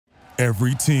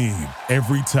Every team,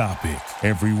 every topic,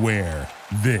 everywhere.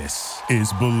 This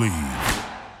is Believe.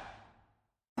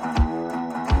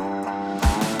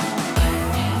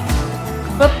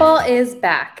 Football is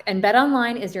back, and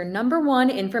BetOnline is your #1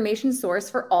 information source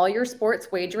for all your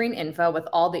sports wagering info with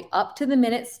all the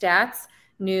up-to-the-minute stats,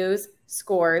 news,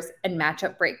 scores, and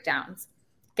matchup breakdowns.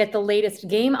 Get the latest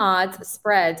game odds,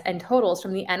 spreads, and totals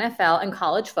from the NFL and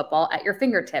college football at your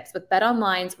fingertips with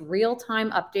BetOnline's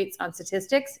real-time updates on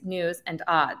statistics, news, and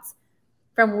odds.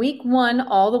 From week 1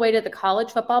 all the way to the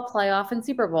college football playoff and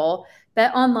Super Bowl,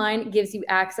 BetOnline gives you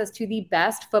access to the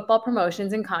best football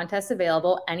promotions and contests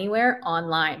available anywhere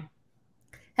online.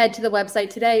 Head to the website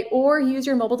today or use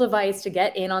your mobile device to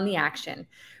get in on the action.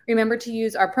 Remember to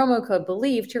use our promo code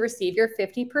BELIEVE to receive your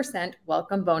 50%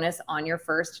 welcome bonus on your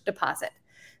first deposit.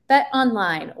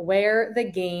 BetOnline, where the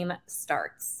game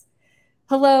starts.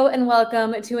 Hello and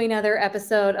welcome to another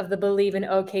episode of the Believe in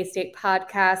OK State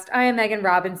podcast. I am Megan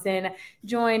Robinson,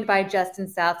 joined by Justin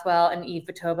Southwell and Eve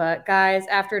Vitoba. Guys,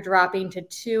 after dropping to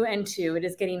 2-2, it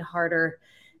is getting harder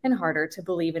and harder to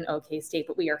believe in OK State,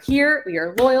 but we are here, we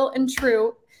are loyal and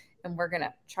true, and we're going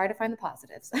to try to find the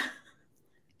positives.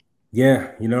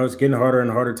 Yeah, it's getting harder and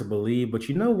harder to believe, but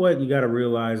you know what? You got to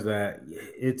realize that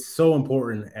it's so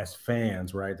important as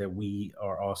fans, right, that we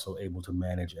are also able to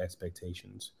manage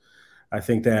expectations. I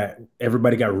think that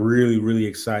everybody got really, really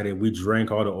excited. We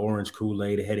drank all the orange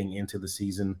Kool-Aid heading into the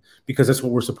season because that's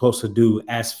what we're supposed to do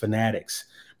as fanatics.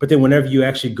 But then whenever you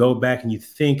actually go back and you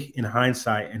think in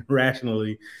hindsight and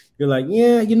rationally, you're like,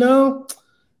 yeah,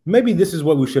 maybe this is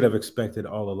what we should have expected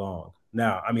all along.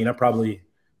 Now, I mean, I'm probably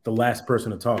the last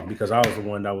person to talk because I was the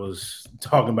one that was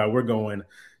talking about we're going,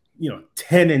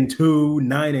 10-2,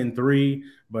 9-3.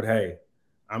 But hey,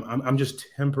 I'm just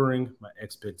tempering my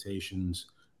expectations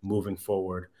moving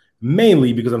forward,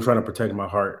 mainly because I'm trying to protect my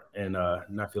heart and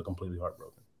not feel completely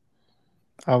heartbroken.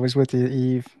 I was with you,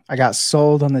 Eve. I got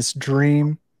sold on this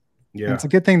dream. Yeah, and it's a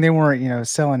good thing they weren't,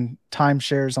 selling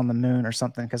timeshares on the moon or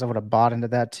something, because I would have bought into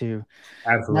that too.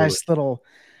 Absolutely. Nice little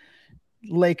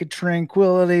lake of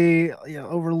tranquility,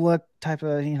 overlook type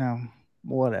of,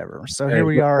 whatever. So here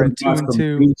we are at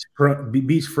 2-2.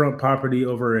 Beachfront property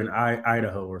over in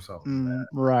Idaho or something.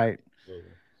 Right.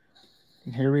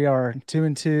 And here we are,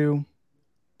 2-2,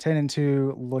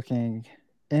 10-2, looking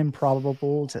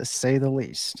improbable to say the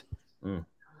least.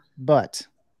 But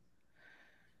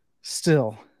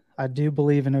still, I do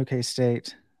believe in OK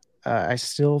State. I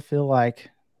still feel like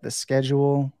the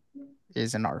schedule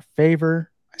is in our favor.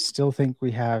 I still think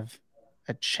we have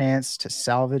a chance to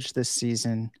salvage this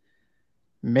season,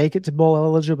 make it to bowl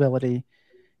eligibility.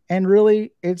 And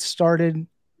really, it started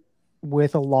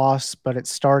with a loss, but it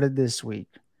started this week.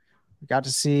 We got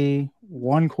to see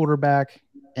one quarterback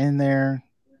in there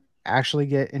actually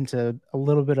get into a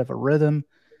little bit of a rhythm.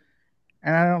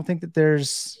 And I don't think that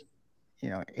there's,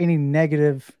 any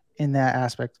negative in that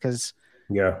aspect, because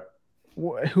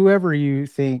whoever you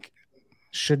think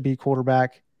should be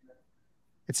quarterback,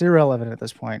 it's irrelevant at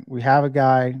this point. We have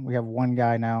one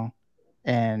guy now.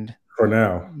 And for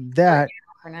now,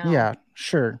 yeah,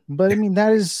 sure. But I mean,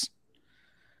 that's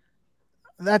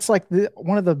like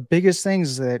one of the biggest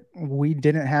things that we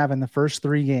didn't have in the first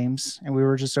 3 games. And we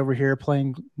were just over here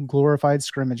playing glorified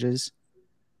scrimmages.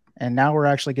 And now we're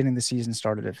actually getting the season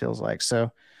started, it feels like.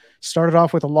 So started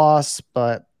off with a loss,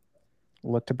 but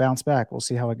look to bounce back. We'll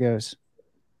see how it goes.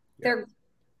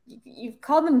 You've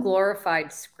called them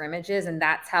glorified scrimmages, and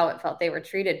that's how it felt they were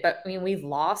treated. But I mean, we've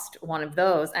lost one of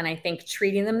those. And I think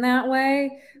treating them that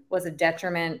way was a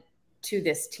detriment to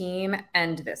this team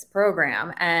and this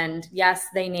program. And yes,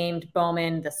 they named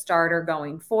Bowman the starter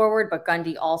going forward, but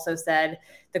Gundy also said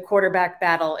the quarterback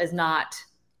battle is not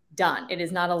done. It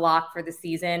is not a lock for the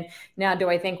season. Now, do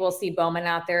I think we'll see Bowman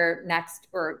out there next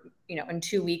or, in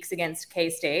 2 weeks against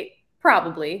K-State?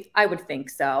 Probably. I would think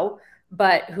so.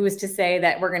 But who's to say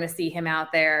that we're going to see him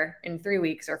out there in 3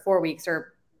 weeks or 4 weeks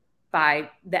or by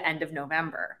the end of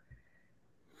November?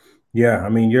 Yeah, I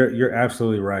mean, you're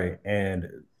absolutely right.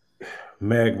 And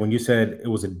Meg, when you said it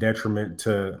was a detriment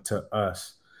to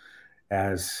us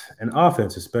as an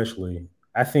offense, especially,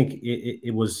 I think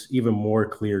it was even more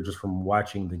clear just from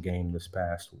watching the game this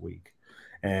past week.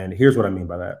 And here's what I mean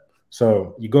by that.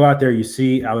 So you go out there, you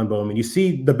see Alan Bowman, you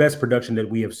see the best production that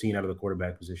we have seen out of the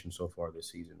quarterback position so far this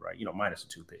season, right? Minus the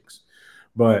 2 picks.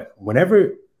 But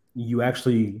whenever you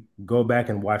actually go back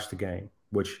and watch the game,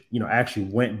 which, actually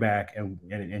went back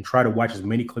and try to watch as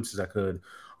many clips as I could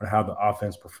on how the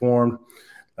offense performed,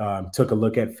 took a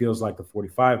look at Feels Like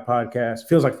 45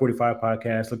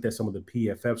 podcast, looked at some of the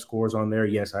PFF scores on there.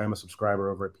 Yes, I am a subscriber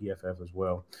over at PFF as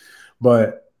well.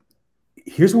 But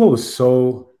here's what was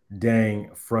so dang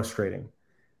frustrating.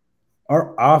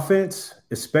 Our offense,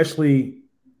 especially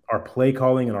our play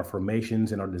calling and our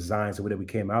formations and our designs, the way that we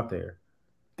came out there,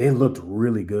 they looked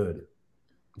really good.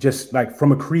 Just like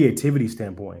from a creativity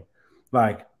standpoint,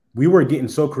 like we were getting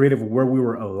so creative where we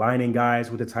were aligning guys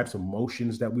with the types of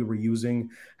motions that we were using,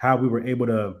 how we were able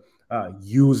to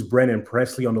use Brennan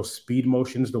Presley on those speed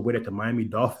motions, the way that the Miami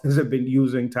Dolphins have been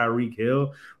using Tyreek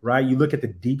Hill, right? You look at the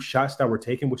deep shots that were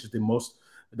taken, which is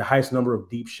the highest number of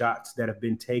deep shots that have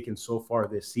been taken so far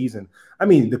this season. I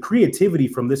mean, the creativity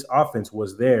from this offense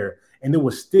was there, and there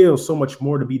was still so much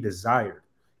more to be desired.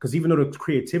 Because even though the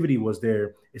creativity was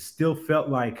there, it still felt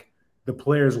like the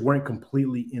players weren't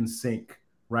completely in sync,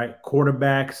 right?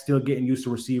 Quarterback still getting used to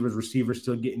receivers, receivers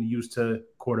still getting used to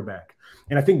quarterback.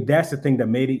 And I think that's the thing that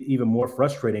made it even more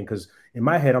frustrating, because in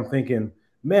my head, I'm thinking,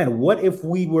 man, what if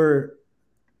we were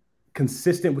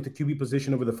consistent with the QB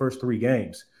position over the first 3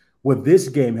 games? Would this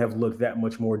game have looked that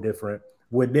much more different?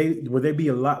 Would they be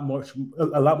a lot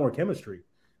more chemistry?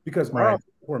 Because our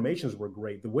formations were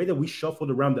great. The way that we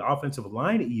shuffled around the offensive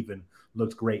line even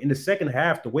looked great. In the second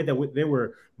half, the way that they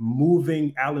were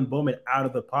moving Alan Bowman out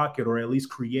of the pocket, or at least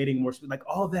creating more, like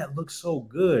all that looked so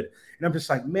good. And I'm just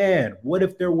like, man, what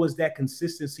if there was that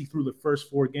consistency through the first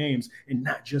 4 games and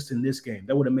not just in this game?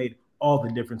 That would have made all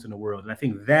the difference in the world. And I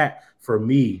think that, for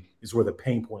me, is where the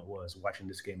pain point was watching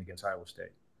this game against Iowa State.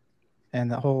 And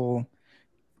the whole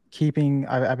keeping,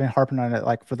 I've been harping on it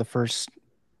like for the first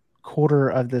quarter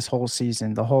of this whole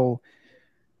season, the whole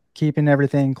keeping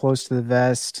everything close to the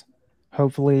vest.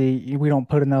 Hopefully we don't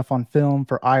put enough on film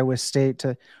for Iowa State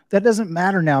that doesn't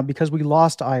matter now because we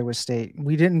lost to Iowa State.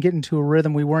 We didn't get into a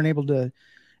rhythm. We weren't able to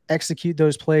execute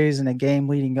those plays in a game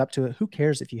leading up to it. Who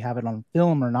cares if you have it on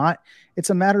film or not? It's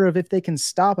a matter of if they can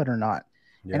stop it or not.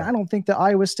 Yeah. And I don't think that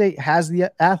Iowa State has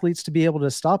the athletes to be able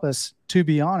to stop us, to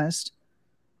be honest.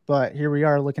 But here we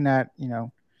are looking at,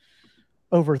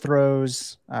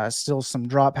 overthrows, still some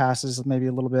drop passes, maybe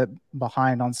a little bit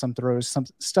behind on some throws, some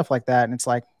stuff like that. And it's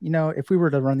like, if we were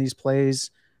to run these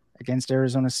plays against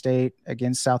Arizona State,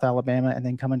 against South Alabama, and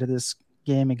then come into this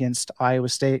game against Iowa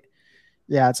State,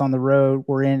 yeah, it's on the road.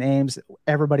 We're in Ames.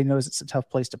 Everybody knows it's a tough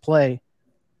place to play.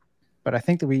 But I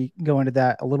think that we go into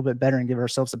that a little bit better and give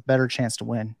ourselves a better chance to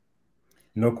win.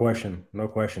 No question.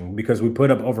 Because we put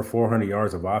up over 400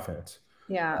 yards of offense.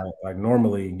 Yeah. Like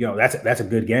normally, that's a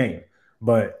good game.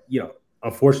 But,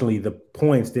 unfortunately, the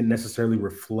points didn't necessarily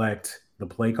reflect the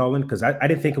play calling, because I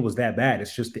didn't think it was that bad.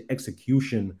 It's just the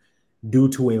execution due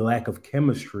to a lack of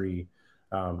chemistry.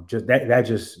 That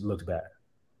just looked bad.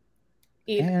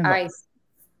 Go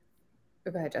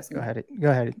ahead, Justin. Go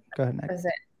ahead, Nick.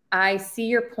 I see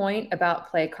your point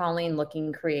about play calling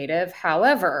looking creative.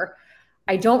 However,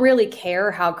 I don't really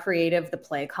care how creative the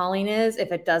play calling is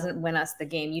if it doesn't win us the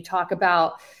game. You talk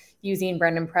about using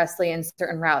Brendan Presley in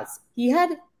certain routes. He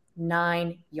had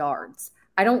 9 yards.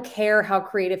 I don't care how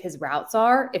creative his routes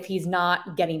are if he's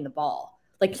not getting the ball.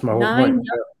 Like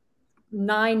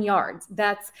 9 yards.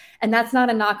 That's not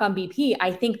a knock on BP.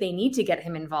 I think they need to get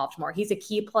him involved more. He's a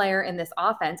key player in this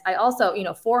offense. I also,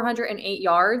 408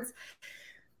 yards.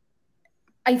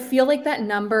 I feel like that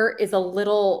number is a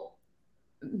little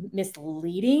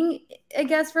misleading, I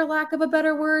guess, for lack of a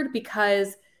better word,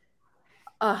 because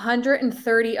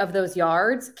 130 of those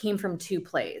yards came from 2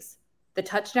 plays: the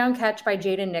touchdown catch by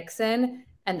Jaden Nixon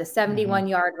and the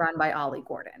 71-yard run by Ollie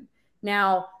Gordon.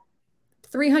 Now,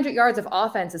 300 yards of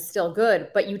offense is still good,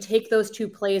 but you take those 2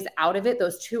 plays out of it,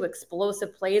 those 2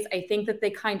 explosive plays, I think that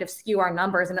they kind of skew our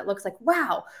numbers, and it looks like,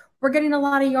 wow, we're getting a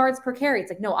lot of yards per carry.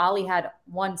 It's like, no, Ollie had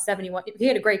 171. He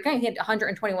had a great game. He had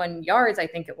 121 yards, I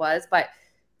think it was, but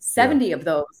 70 of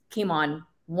those came on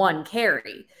 1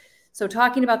 carry. So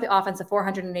talking about the offense of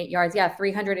 408 yards,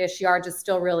 300-ish yards is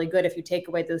still really good if you take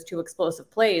away those 2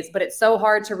 explosive plays, but it's so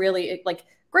hard to really,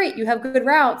 great, you have good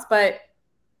routes, but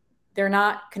they're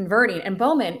not converting. And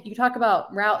Bowman, you talk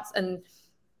about routes and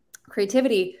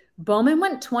creativity. Bowman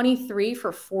went 23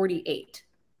 for 48.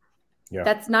 Yeah.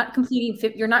 That's not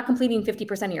completing. You're not completing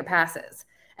 50% of your passes.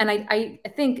 And I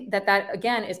think that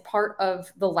again is part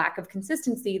of the lack of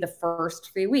consistency the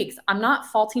first 3 weeks. I'm not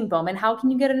faulting Bowman. How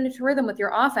can you get into rhythm with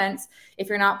your offense if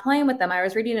you're not playing with them? I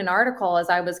was reading an article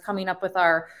as I was coming up with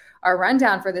our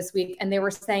rundown for this week, and they were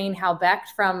saying how Beck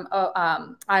from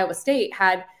Iowa State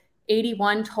had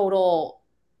 81 total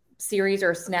series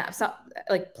or snaps,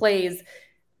 like plays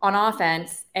on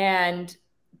offense, and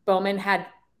Bowman had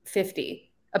 50.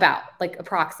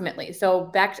 Approximately. So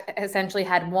Beck essentially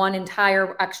had 1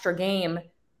 entire extra game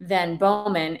than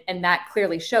Bowman, and that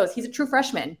clearly shows he's a true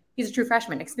freshman.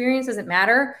 Experience doesn't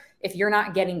matter if you're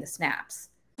not getting the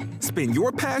snaps. Spin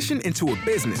your passion into a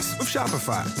business with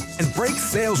Shopify and break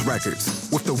sales records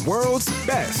with the world's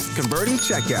best converting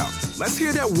checkout. Let's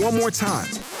hear that one more time.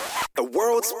 The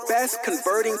world's best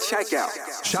converting checkout.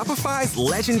 Shopify's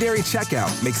legendary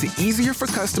checkout makes it easier for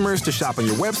customers to shop on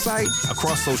your website,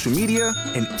 across social media,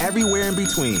 and everywhere in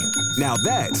between. Now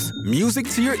that's music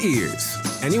to your ears.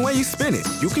 Any way you spin it,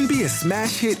 you can be a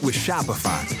smash hit with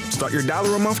Shopify. Start your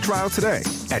 $1 a month trial today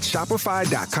at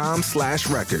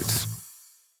shopify.com/records.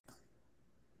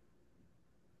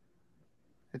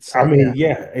 That's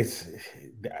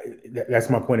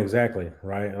my point exactly,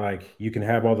 right? Like, you can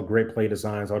have all the great play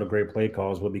designs, all the great play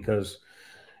calls, but because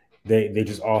they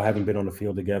just all haven't been on the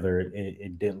field together,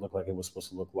 it didn't look like it was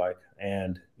supposed to look like.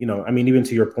 And, even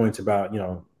to your points about,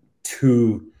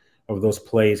 2 of those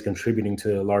plays contributing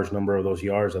to a large number of those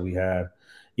yards that we had.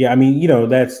 Yeah,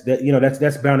 that's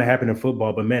bound to happen in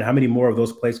football. But man, how many more of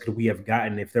those plays could we have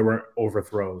gotten if there weren't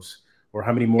overthrows? Or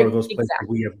how many more of those plays could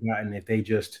we have gotten if they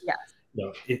just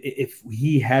if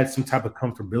he had some type of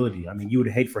comfortability? You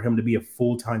would hate for him to be a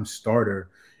full-time starter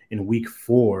in week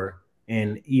 4.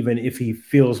 And even if he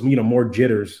feels, more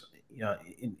jitters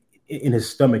in his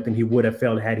stomach than he would have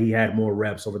felt had he had more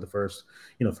reps over the first,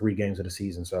 3 games of the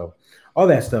season. So all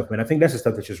that stuff, man, I think that's the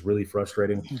stuff that's just really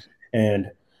frustrating.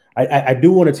 And I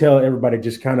do want to tell everybody,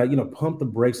 just kind of, pump the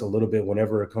brakes a little bit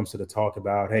whenever it comes to the talk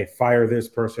about, hey, fire this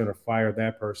person or fire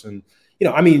that person.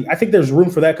 I think there's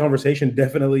room for that conversation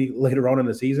definitely later on in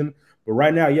the season. But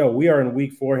right now, we are in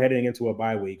week 4 heading into a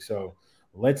bye week. So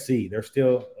let's see. There's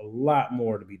still a lot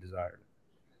more to be desired.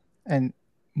 And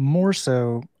more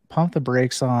so, pump the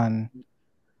brakes on,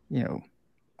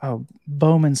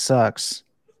 Bowman sucks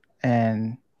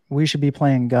and we should be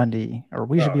playing Gundy or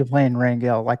we should be playing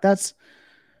Rangel. Like, that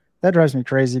drives me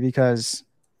crazy because,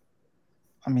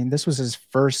 this was his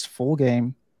first full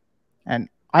game. And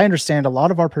I understand a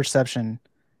lot of our perception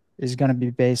is going to be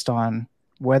based on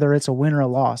whether it's a win or a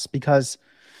loss because,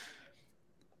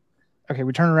 okay,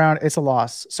 we turn around, it's a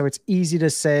loss. So it's easy to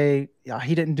say, yeah,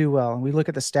 he didn't do well. And we look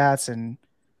at the stats and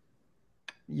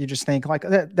you just think like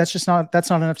that's not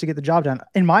enough to get the job done.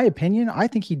 In my opinion, I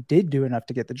think he did do enough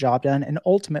to get the job done. And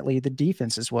ultimately the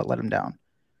defense is what let him down.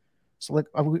 So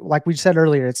like we said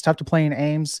earlier, it's tough to play in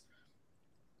Ames.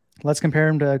 Let's compare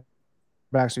him to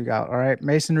backs we got. All right.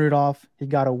 Mason Rudolph, he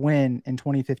got a win in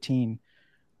 2015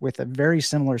 with a very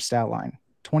similar stat line,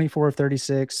 24 of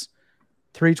 36,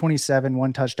 327,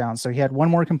 1 touchdown. So he had 1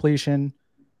 more completion,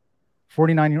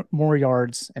 49 more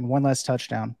yards, and 1 less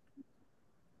touchdown.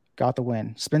 Got the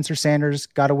win. Spencer Sanders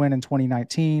got a win in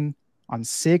 2019 on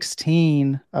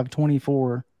 16 of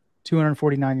 24,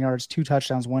 249 yards, 2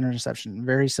 touchdowns, 1 interception.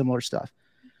 Very similar stuff.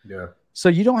 Yeah. So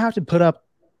you don't have to put up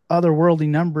otherworldly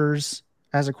numbers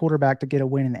as a quarterback to get a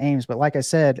win in Ames. But like I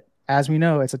said, as we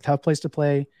know, it's a tough place to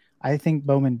play. I think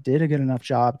Bowman did a good enough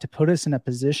job to put us in a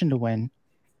position to win.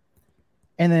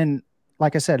 And then,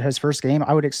 like I said, his first game,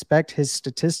 I would expect his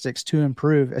statistics to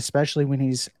improve, especially when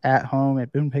he's at home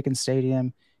at Boone Pickens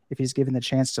Stadium, if he's given the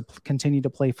chance to continue to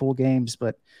play full games.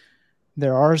 But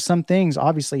there are some things,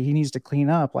 obviously, he needs to clean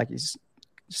up. Like, he's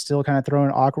still kind of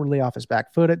throwing awkwardly off his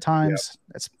back foot at times.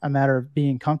 Yep. It's a matter of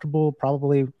being comfortable,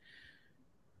 probably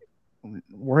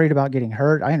worried about getting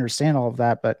hurt. I understand all of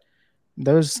that, but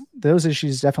those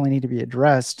issues definitely need to be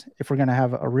addressed if we're going to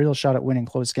have a real shot at winning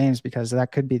close games, because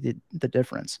that could be the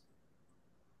difference.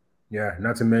 Yeah,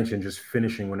 not to mention just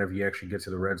finishing whenever you actually get to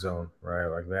the red zone, right?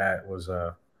 Like, that was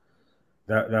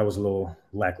that was a little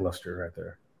lackluster right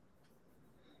there.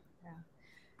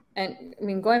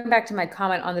 And going back to my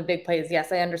comment on the big plays,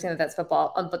 yes, I understand that that's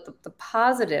football. But the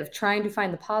positive, trying to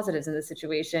find the positives in this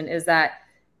situation, is that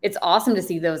it's awesome to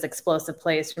see those explosive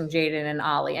plays from Jaden and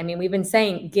Ollie. We've been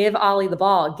saying, give Ollie the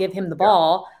ball, give him the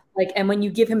ball. And when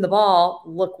you give him the ball,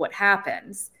 look what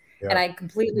happens. Yeah. And I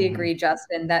completely agree,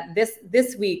 Justin, that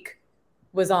this week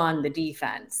was on the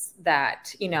defense.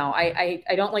 That, I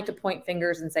don't like to point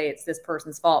fingers and say it's this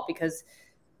person's fault, because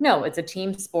no, it's a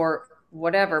team sport,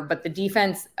 whatever. But the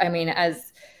defense,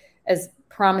 as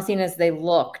promising as they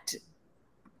looked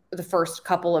the first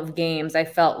couple of games, I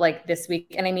felt like this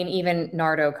week, and even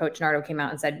Coach Nardo came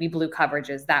out and said we blew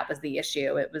coverages. That was the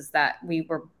issue. It was that we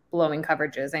were blowing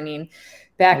coverages.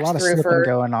 Back a lot through of slipping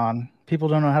going on. People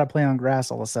don't know how to play on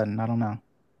grass all of a sudden. I don't know.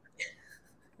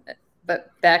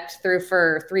 But backed through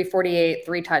for 348,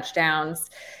 3 touchdowns,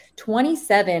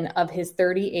 27 of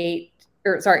 38.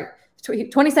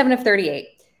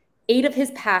 8 of his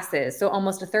passes, so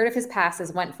almost a third of his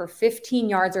passes, went for 15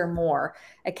 yards or more,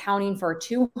 accounting for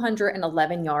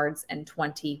 211 yards and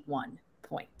 21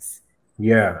 points.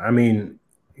 Yeah,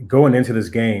 going into this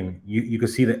game, you could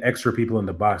see the extra people in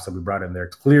the box that we brought in there.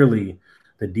 Clearly,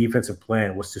 the defensive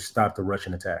plan was to stop the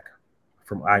rushing attack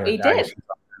from They did. ISU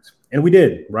offense. And we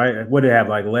did, right? What did it have?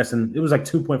 Like less than, it was like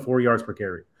 2.4 yards per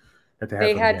carry that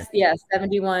they had.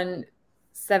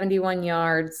 71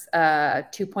 yards,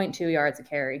 2.2 yards a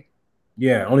carry.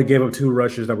 Yeah, only gave up 2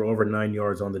 rushes that were over 9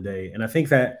 yards on the day. And I think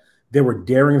that they were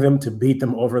daring them to beat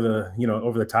them over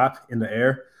the top in the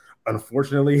air.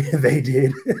 Unfortunately, they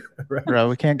did. Right? Bro,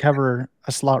 we can't cover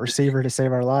a slot receiver to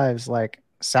save our lives. Like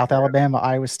South Alabama,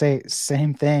 Iowa State,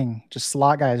 same thing. Just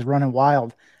slot guys running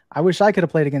wild. I wish I could have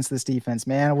played against this defense,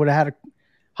 man. I would have had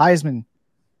a Heisman.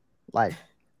 Like,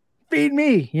 feed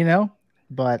me,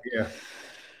 But yeah.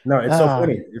 No, it's so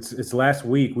funny. It's last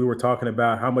week we were talking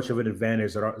about how much of an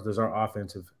advantage does our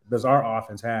offense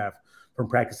have from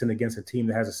practicing against a team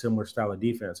that has a similar style of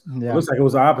defense. Yeah. It looks like it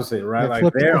was the opposite, right?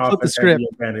 Like their offense had the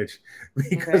advantage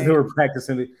because they were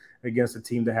practicing against a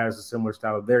team that has a similar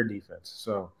style of their defense.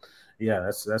 So, yeah,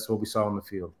 that's what we saw on the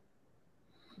field.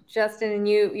 Justin,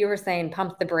 you were saying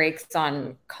pump the brakes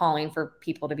on calling for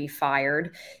people to be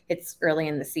fired. It's early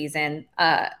in the season.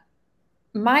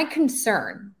 My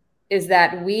concern is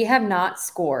that we have not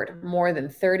scored more than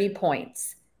 30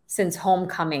 points since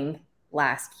homecoming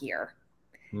last year.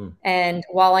 And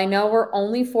while I know we're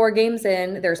only 4 games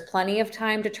in, there's plenty of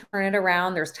time to turn it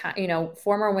around. There's time,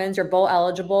 4 more wins, you're bowl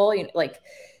eligible.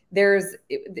 This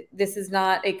is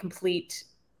not a complete,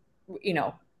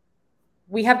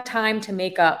 we have time to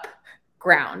make up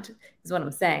ground is what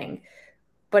I'm saying.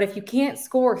 But if you can't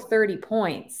score 30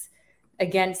 points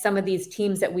against some of these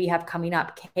teams that we have coming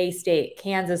up, K-State,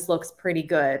 Kansas looks pretty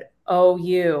good.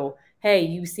 OU, hey,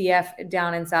 UCF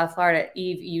down in South Florida.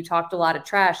 Eve, you talked a lot of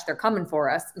trash. They're coming for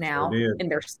us now in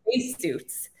their space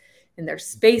suits, in their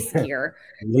space gear.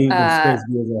 Leaving space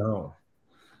gears at home.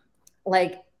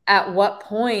 Like, at what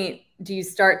point do you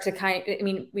start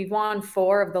to we've won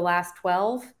 4 of the last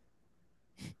 12.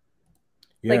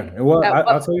 Yeah, well,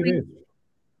 I'll tell you this.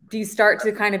 Do you start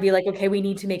to kind of be like, okay, we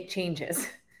need to make changes?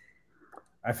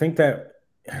 I think that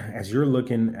as you're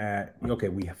looking at, okay,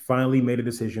 we have finally made a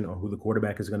decision on who the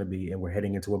quarterback is going to be, and we're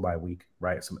heading into a bye week,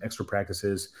 right? Some extra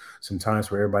practices, some times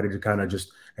for everybody to kind of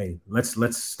just, hey,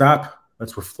 let's stop.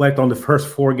 Let's reflect on the first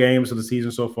 4 games of the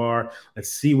season so far.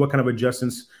 Let's see what kind of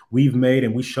adjustments we've made,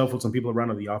 and we shuffled some people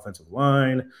around on the offensive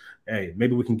line. Hey,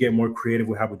 maybe we can get more creative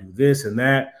with how we do this and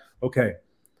that. Okay.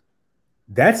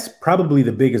 That's probably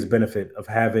the biggest benefit of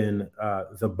having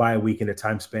the bye week and the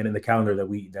time span in the calendar that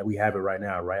we have it right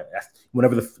now, right?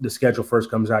 Whenever the schedule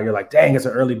first comes out, you're like, dang, it's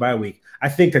an early bye week. I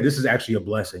think that this is actually a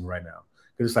blessing right now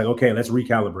because it's like, okay, let's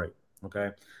recalibrate. Okay.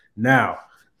 Now,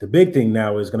 the big thing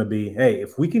now is going to be, hey,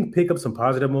 if we can pick up some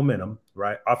positive momentum,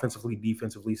 right? Offensively,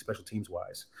 defensively, special teams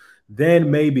wise,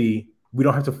 then maybe we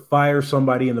don't have to fire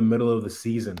somebody in the middle of the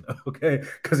season, okay?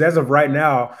 Because as of right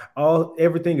now,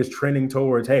 everything is trending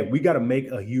towards, hey, we got to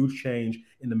make a huge change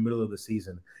in the middle of the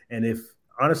season. And if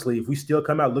we still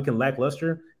come out looking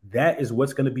lackluster, that is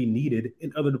what's going to be needed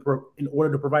in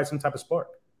order to provide some type of spark.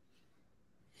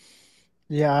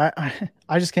 Yeah,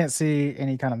 I just can't see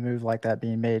any kind of move like that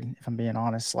being made, if I'm being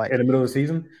honest. Like in the middle of the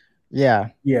season? Yeah.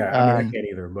 Yeah, I mean, I can't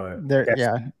either, but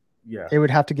yeah. It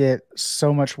would have to get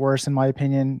so much worse, in my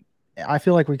opinion. I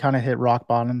feel like we kind of hit rock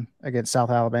bottom against South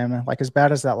Alabama. Like, as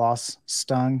bad as that loss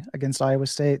stung against Iowa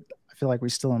State, I feel like we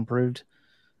still improved.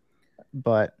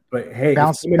 But hey,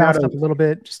 bounced up a little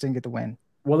bit, just didn't get the win.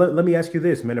 Well, let me ask you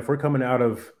this, man. If we're coming out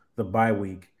of the bye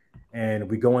week and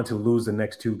we go on to lose the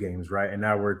next 2 games, right? And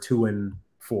now we're 2-4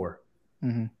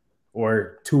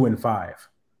 or 2-5.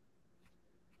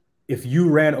 If you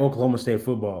ran Oklahoma State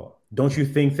football, don't you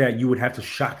think that you would have to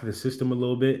shock the system a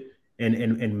little bit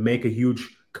and make a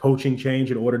huge coaching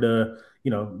change in order to,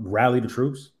 rally the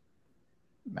troops?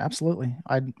 Absolutely.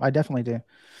 I definitely do.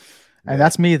 And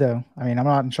that's me, though. I mean, I'm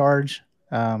not in charge.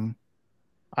 I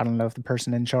don't know if the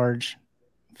person in charge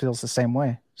feels the same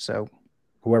way. So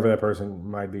whoever that person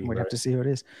might be, we'd have to see who it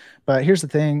is. But here's the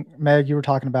thing, Meg, you were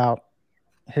talking about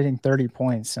hitting 30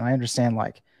 points. And I understand,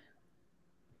 like,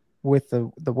 with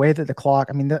the way that the clock,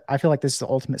 I mean, I feel like this is the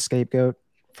ultimate scapegoat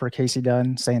for Casey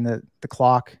Dunn, saying that the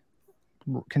clock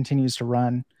continues to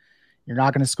run. You're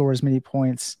not going to score as many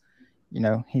points.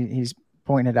 He's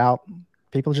pointing it out.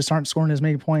 People just aren't scoring as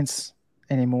many points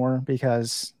anymore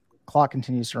because clock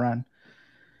continues to run.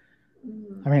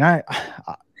 I mean,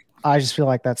 I just feel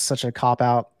like that's such a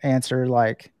cop-out answer.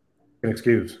 Like, an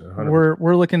excuse. 100%.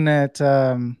 We're looking at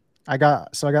I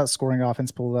got scoring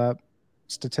offense pulled up,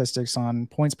 statistics on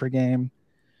points per game.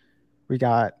 We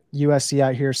got USC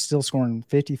out here still scoring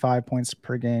 55 points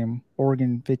per game,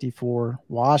 Oregon 54,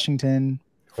 Washington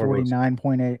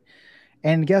 49.8.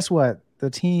 And guess what? The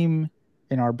team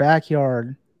in our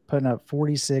backyard putting up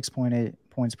 46.8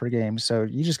 points per game. So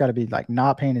you just got to be like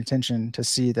not paying attention to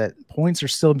see that points are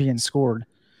still being scored.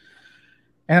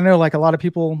 And I know like a lot of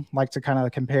people like to kind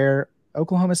of compare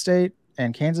Oklahoma State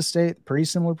and Kansas State, pretty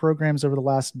similar programs over the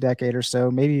last decade or so,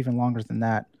 maybe even longer than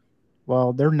that.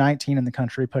 Well, they're 19 in the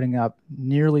country, putting up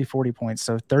nearly 40 points,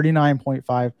 so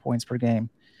 39.5 points per game.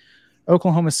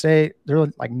 Oklahoma State, they're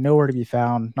like nowhere to be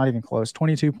found, not even close.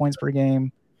 22 points per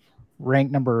game,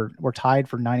 we're tied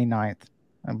for 99th,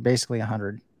 and basically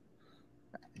 100.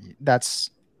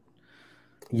 That's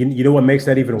you know what makes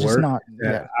that even just worse? not.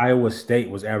 That Iowa State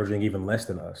was averaging even less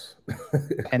than us,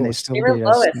 and they still beat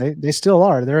us. They still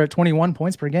are. They're at 21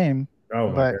 points per game. Oh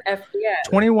my but God.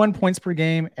 21 points per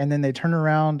game, and then they turn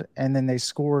around and then they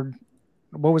scored.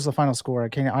 What was the final score? I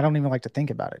don't even like to think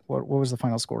about it. What was the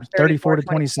final score?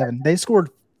 34-27. They scored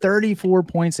 34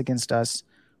 points against us.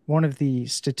 One of the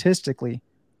statistically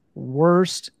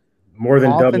worst, more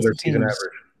than double their teams. season average.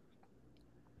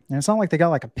 And it's not like they got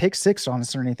like a pick six on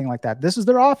us or anything like that. This is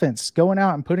their offense going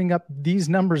out and putting up these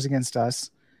numbers against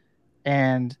us.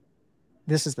 And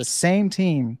this is the same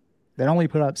team that only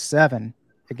put up 7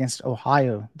 against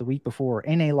Ohio the week before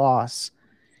in a loss.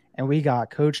 And we got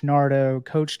Coach Nardo,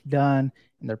 Coach Dunn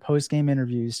in their post-game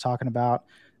interviews talking about,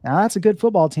 now that's a good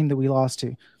football team that we lost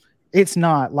to. It's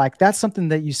not. Like, that's something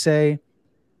that you say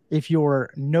if you're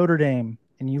Notre Dame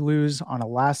and you lose on a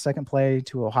last-second play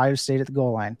to Ohio State at the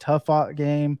goal line. Tough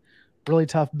game, really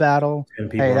tough battle.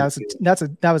 Hey,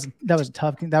 that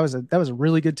was a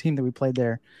really good team that we played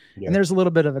there. Yeah. And there's a little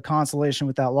bit of a consolation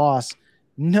with that loss.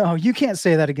 No, you can't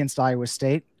say that against Iowa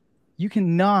State. You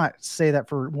cannot say that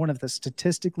for one of the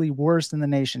statistically worst in the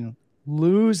nation,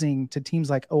 losing to teams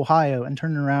like Ohio and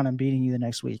turning around and beating you the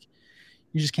next week.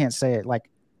 You just can't say it. Like,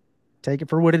 take it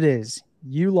for what it is.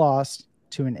 You lost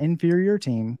to an inferior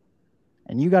team,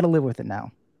 and you got to live with it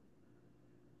now.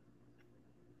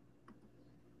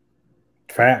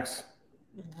 Facts.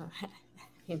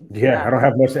 Yeah, I don't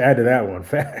have much to add to that one.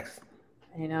 Facts.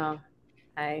 I know.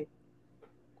 I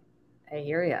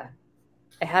hear you.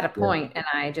 I had a point, and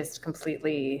I just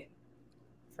completely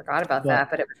forgot about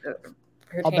that. But it was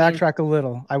I'll backtrack a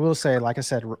little. I will say, like I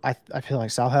said, I feel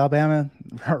like South Alabama,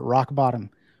 rock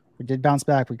bottom. We did bounce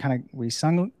back. We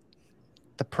sung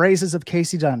the praises of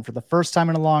Casey Dunn for the first time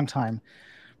in a long time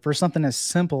for something as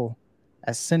simple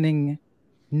as sending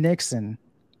Nixon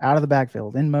out of the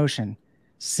backfield in motion,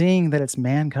 seeing that it's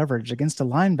man coverage against a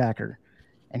linebacker,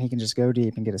 and he can just go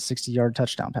deep and get a 60-yard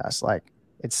touchdown pass. Like,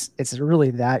 it's really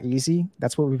that easy.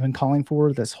 That's what we've been calling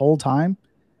for this whole time.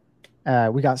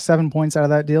 We got 7 points out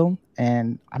of that deal,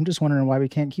 and I'm just wondering why we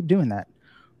can't keep doing that.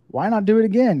 Why not do it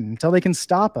again until they can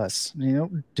stop us? You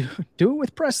know, do it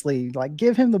with Presley. Like,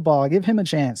 give him the ball, give him a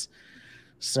chance.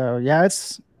 So yeah,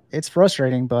 it's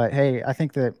frustrating, but hey, I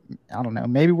think that, I don't know,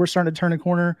 maybe we're starting to turn a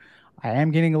corner. I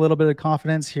am getting a little bit of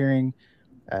confidence hearing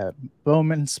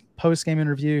Bowman's post-game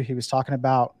interview. He was talking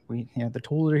about the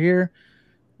tools are here.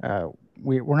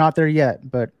 We're not there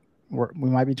yet, but we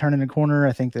might be turning a corner.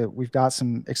 I think that we've got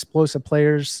some explosive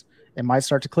players. It might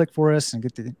start to click for us and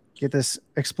get this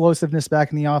explosiveness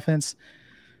back in the offense.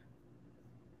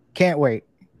 Can't wait.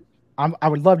 I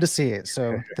would love to see it.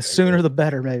 So the sooner the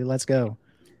better, maybe. Let's go.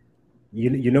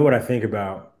 You know what I think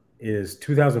about is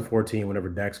 2014, whenever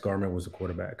Dax Garman was a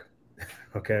quarterback.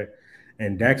 Okay.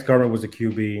 And Dax Garman was a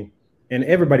QB. And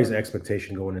everybody's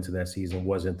expectation going into that season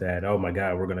wasn't that, oh my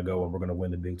God, we're going to go and we're going to win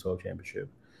the Big 12 championship.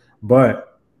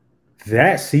 But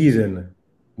that season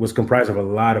was comprised of a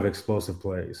lot of explosive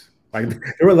plays. Like,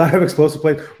 there were a lot of explosive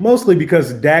plays, mostly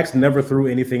because Dax never threw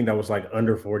anything that was like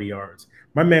under 40 yards.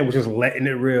 My man was just letting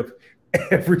it rip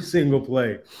every single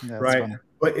play, right? Funny.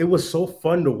 But it was so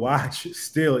fun to watch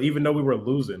still, even though we were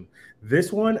losing.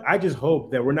 This one, I just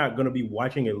hope that we're not going to be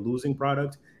watching a losing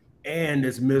product and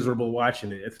it's miserable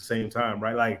watching it at the same time,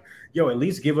 right? Like, at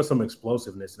least give us some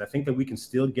explosiveness. And I think that we can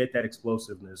still get that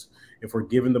explosiveness if we're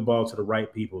giving the ball to the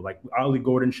right people. Like, Ollie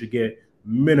Gordon should get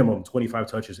minimum 25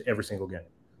 touches every single game,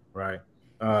 right?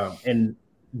 And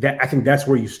that, I think that's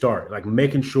where you start, like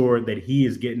making sure that he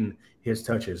is getting his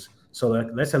touches. So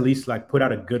let's at least like put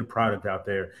out a good product out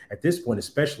there at this point,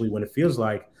 especially when it feels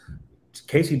like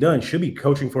Casey Dunn should be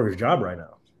coaching for his job right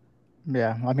now.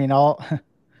 Yeah, I mean, I'll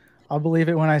believe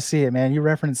it when I see it, man. You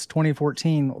referenced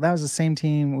 2014. That was the same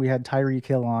team we had Tyreek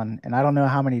Hill on. And I don't know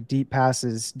how many deep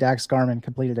passes Dax Garman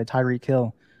completed to Tyreek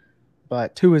Hill,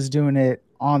 but Tua's doing it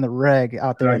on the reg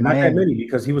out there. Not that many,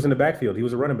 because he was in the backfield. He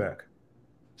was a running back.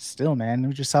 Still, man,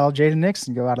 we just saw Jaden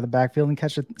Nixon go out of the backfield and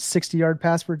catch a 60-yard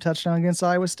pass for a touchdown against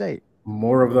Iowa State.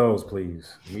 More of those,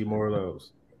 please. Need more of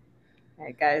those. All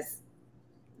right, guys.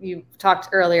 you talked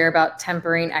earlier about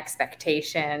tempering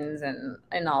expectations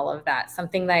and all of that.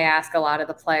 Something that I ask a lot of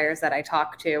the players that I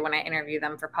talk to when I interview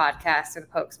them for podcasts or the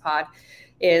Pokes Pod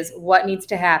is what needs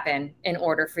to happen in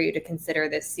order for you to consider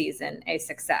this season a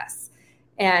success.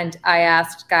 And I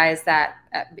asked guys that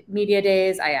at media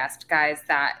days, I asked guys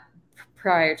that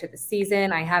prior to the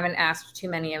season. I haven't asked too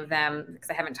many of them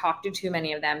because I haven't talked to too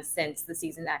many of them since the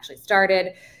season actually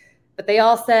started. But they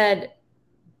all said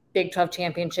Big 12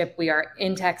 championship. We are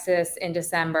in Texas in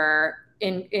December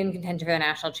in contention for the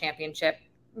national championship.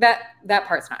 That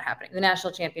part's not happening. The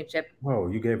national championship. Oh,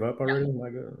 you gave up already? No. My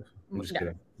goodness. I'm just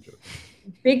kidding.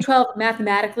 Big 12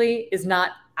 mathematically is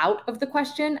not out of the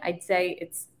question. I'd say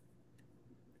it's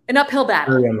an uphill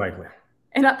battle. Very unlikely.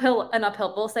 An uphill.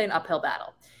 We'll say an uphill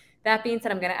battle. That being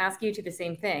said, I'm going to ask you to the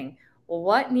same thing. Well,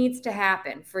 what needs to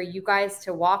happen for you guys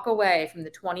to walk away from the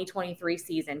 2023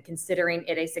 season considering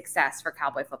it a success for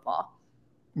Cowboy football?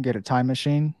 Get a time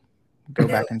machine, go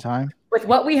back in time. With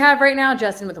what we have right now,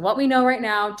 Justin, with what we know right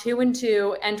now,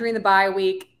 2-2, entering the bye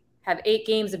week, have 8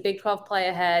 games of Big 12 play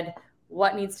ahead.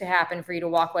 What needs to happen for you to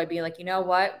walk away being like, you know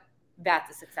what? That's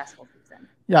a successful season.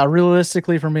 Yeah,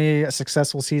 realistically for me, a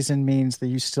successful season means that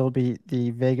you still beat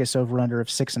the Vegas over-under of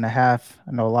 6.5.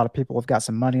 I know a lot of people have got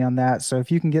some money on that. So if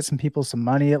you can get some people some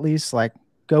money at least, like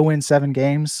go win 7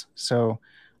 games. So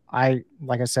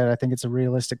like I said, I think it's a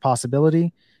realistic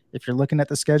possibility. If you're looking at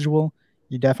the schedule,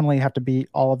 you definitely have to beat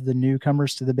all of the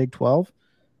newcomers to the Big 12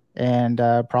 and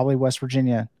probably West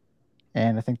Virginia.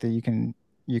 And I think that you can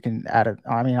add it.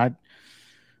 I mean,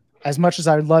 as much as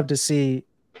I would love to see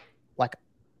like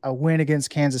a win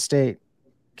against Kansas State,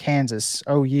 Kansas,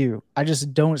 OU, I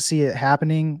just don't see it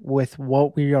happening with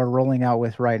what we are rolling out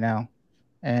with right now.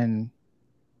 And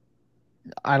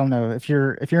I don't know if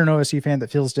you're an OSU fan that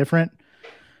feels different,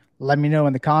 let me know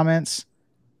in the comments,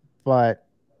 but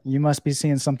you must be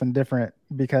seeing something different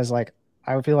because like,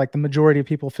 I would feel like the majority of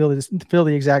people feel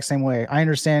the exact same way. I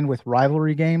understand with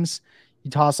rivalry games, you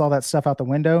toss all that stuff out the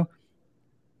window,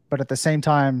 but at the same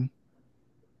time,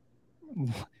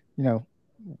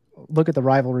 look at the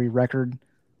rivalry record.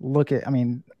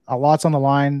 A lot's on the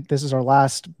line. This is our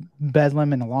last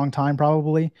bedlam in a long time,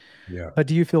 probably. Yeah. But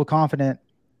do you feel confident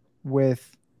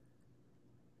with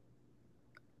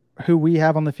who we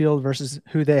have on the field versus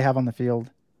who they have on the field?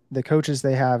 The coaches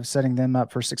they have setting them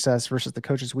up for success versus the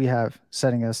coaches we have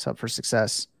setting us up for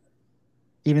success.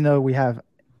 Even though we have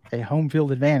a home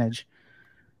field advantage,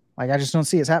 like I just don't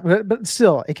see it happening. But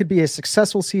still, it could be a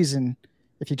successful season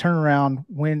if you turn around,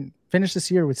 finish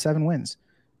this year with 7 wins.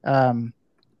 I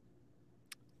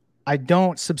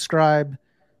don't subscribe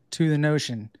to the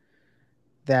notion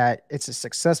that it's a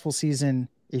successful season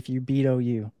if you beat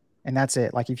OU and that's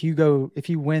it. Like if you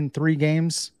win 3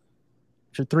 games,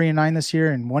 if you're 3-9 this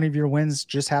year and one of your wins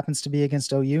just happens to be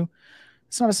against OU,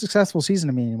 it's not a successful season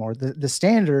to me anymore. The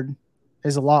standard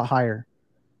is a lot higher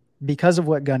because of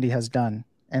what Gundy has done.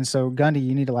 And so Gundy,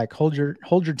 you need to like hold your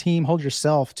team, hold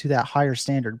yourself to that higher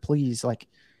standard, please. Like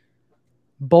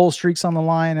bowl streaks on the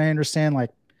line. I understand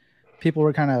like people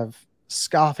were kind of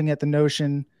scoffing at the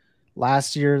notion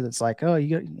last year. That's like, oh,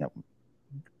 you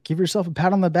give yourself a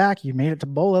pat on the back. You made it to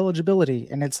bowl eligibility.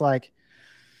 And it's like,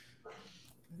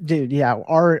 dude, yeah,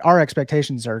 our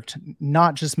expectations are to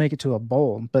not just make it to a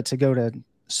bowl, but to go to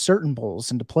certain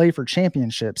bowls and to play for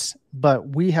championships.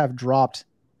 But we have dropped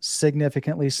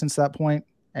significantly since that point.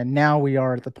 And now we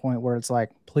are at the point where it's like,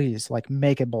 please, like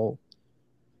make a bowl.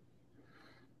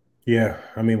 Yeah.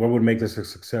 I mean, what would make this a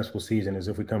successful season is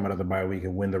if we come out of the bye week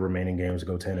and win the remaining games,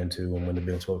 go 10-2 and win the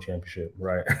Big 12 championship,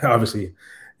 right? Obviously,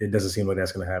 it doesn't seem like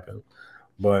that's going to happen.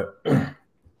 But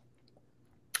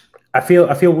I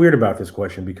feel weird about this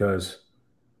question because,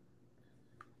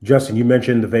 Justin, you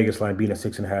mentioned the Vegas line being at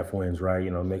 6.5 wins, right?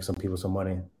 Make some people some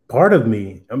money. Part of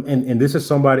me, and this is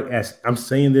somebody, as I'm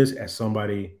saying this as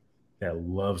somebody that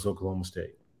loves Oklahoma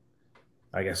State.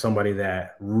 Like as somebody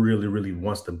that really, really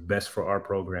wants the best for our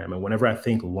program. And whenever I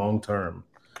think long-term,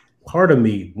 part of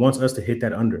me wants us to hit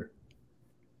that under.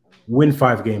 Win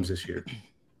 5 games this year.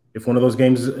 If one of those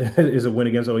games is a win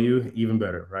against OU, even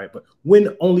better, right? But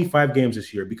win only 5 games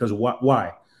this year because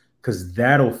why? Because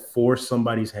that'll force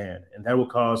somebody's hand and that will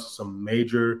cause some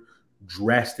major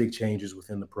drastic changes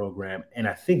within the program. And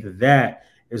I think that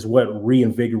is what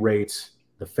reinvigorates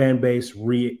the fan base,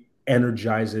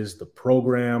 re-energizes the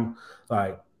program.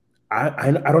 Like,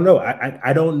 I don't know.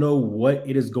 I don't know what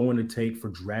it is going to take for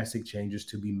drastic changes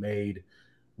to be made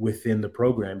within the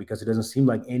program because it doesn't seem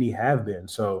like any have been.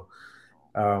 So,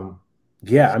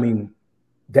 yeah, I mean,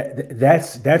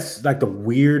 that's like the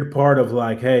weird part of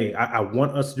like, hey, I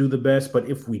want us to do the best, but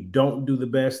if we don't do the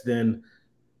best, then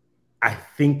I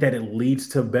think that it leads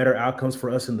to better outcomes for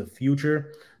us in the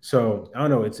future. So I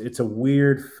don't know. It's a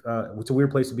weird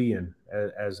place to be in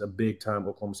as a big time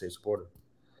Oklahoma State supporter.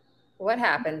 What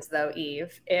happens though,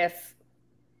 Eve, if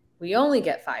we only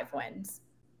get 5 wins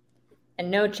and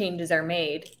no changes are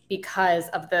made because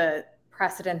of the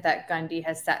precedent that Gundy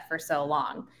has set for so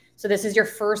long? So this is your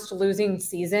first losing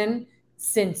season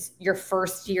since your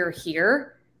first year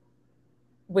here,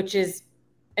 which is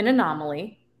an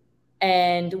anomaly.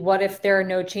 And what if there are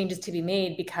no changes to be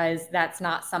made because that's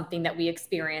not something that we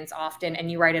experience often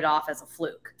and you write it off as a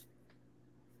fluke?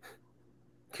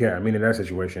 Yeah, I mean, in that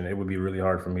situation, it would be really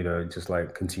hard for me to just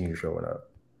like continue showing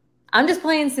up. I'm just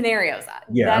playing scenarios.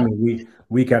 Yeah, I mean,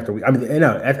 week after week. I mean, and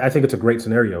I think it's a great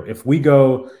scenario. If we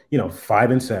go,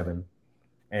 5-7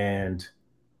 and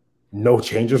no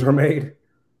changes are made,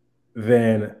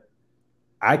 then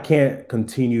I can't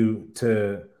continue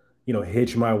to,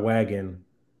 hitch my wagon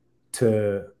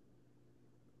to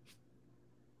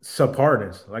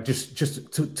subparness, like just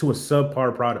to a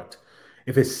subpar product.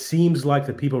 If it seems like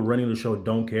the people running the show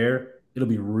don't care, it'll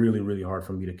be really, really hard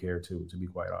for me to care too, to be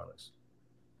quite honest.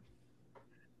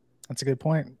 That's a good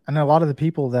point. I know a lot of the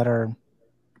people that are,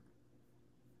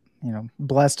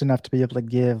 blessed enough to be able to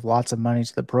give lots of money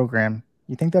to the program.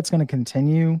 You think that's going to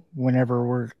continue whenever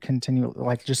we're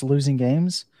like just losing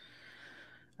games?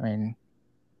 I mean,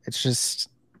 it's just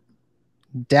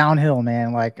downhill,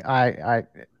 man. Like I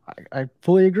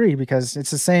fully agree, because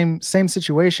it's the same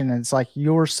situation. It's like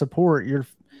your support, your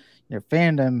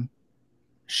fandom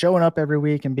showing up every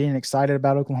week and being excited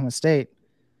about Oklahoma State.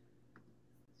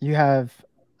 You have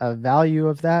a value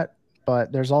of that,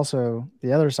 but there's also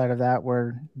the other side of that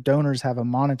where donors have a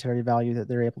monetary value that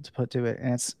they're able to put to it.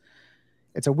 And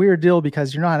it's a weird deal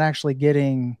because you're not actually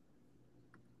getting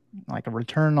like a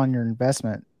return on your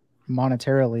investment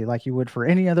monetarily like you would for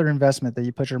any other investment that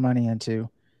you put your money into.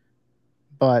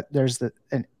 But there's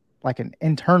an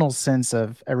internal sense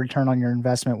of a return on your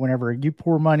investment whenever you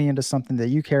pour money into something that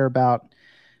you care about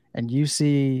and you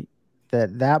see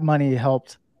that money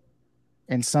helped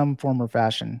in some form or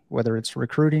fashion, whether it's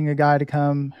recruiting a guy to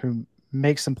come who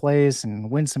makes some plays and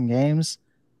win some games,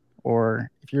 or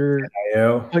if you're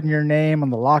putting your name on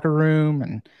the locker room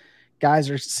and guys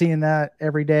are seeing that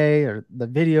every day, or the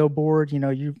video board,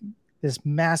 this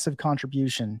massive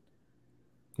contribution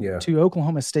to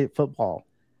Oklahoma State football.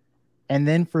 And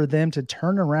then for them to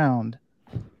turn around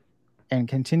and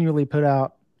continually put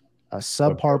out a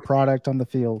subpar product on the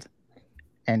field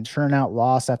and churn out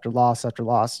loss after loss after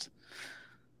loss,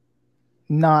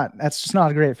 that's just not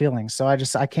a great feeling. So I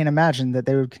can't imagine that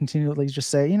they would continually just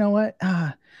say, you know what,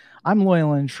 I'm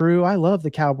loyal and true. I love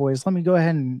the Cowboys. Let me go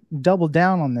ahead and double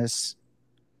down on this.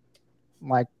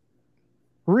 Like,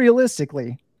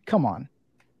 realistically, come on.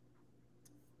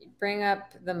 Bring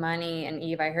up the money, and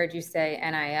Eve, I heard you say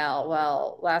NIL.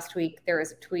 Well, last week there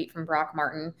was a tweet from Brock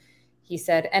Martin. He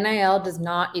said, NIL does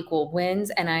not equal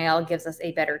wins. NIL gives us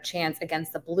a better chance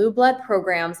against the blue blood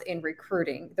programs in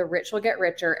recruiting. The rich will get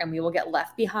richer and we will get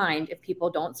left behind if people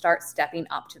don't start stepping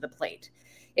up to the plate.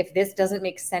 If this doesn't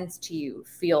make sense to you,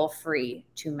 feel free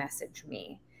to message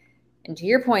me. And to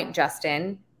your point,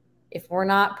 Justin, if we're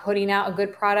not putting out a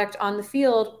good product on the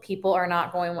field, people are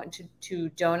not going to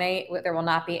donate. There will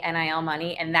not be NIL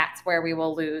money, and that's where we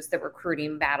will lose the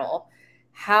recruiting battle.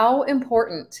 How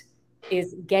important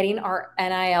is getting our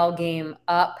NIL game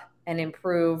up and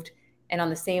improved and on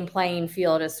the same playing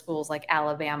field as schools like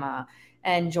Alabama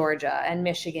and Georgia and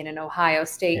Michigan and Ohio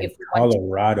State? And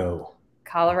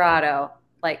Colorado.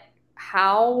 Like,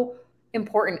 how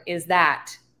important is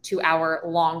that to our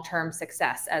long-term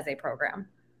success as a program?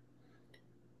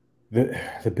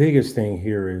 The biggest thing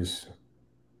here is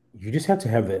you just have to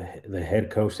have the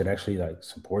head coach that actually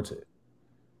supports it.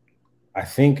 I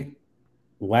think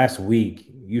last week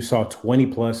you saw 20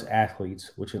 plus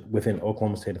athletes within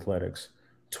Oklahoma State athletics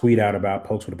tweet out about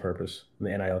Pokes with a Purpose,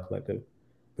 the NIL collective,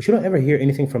 but you don't ever hear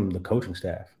anything from the coaching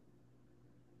staff.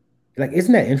 Like,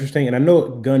 isn't that interesting? And I know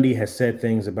Gundy has said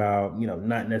things about,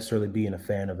 not necessarily being a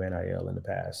fan of NIL in the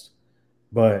past,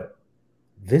 but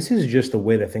this is just the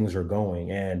way that things are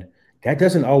going. And that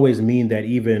doesn't always mean that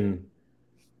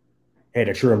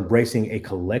that you're embracing a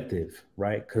collective,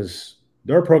 right? Because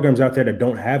there are programs out there that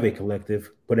don't have a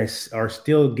collective, but are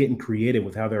still getting creative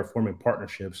with how they're forming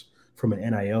partnerships from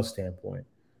an NIL standpoint.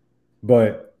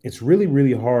 But it's really,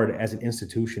 really hard as an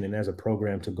institution and as a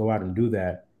program to go out and do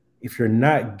that if you're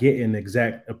not getting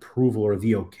exact approval or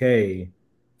the okay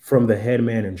from the head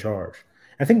man in charge.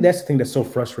 I think that's the thing that's so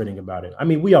frustrating about it. I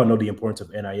mean, we all know the importance of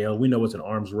NIL. We know it's an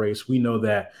arms race. We know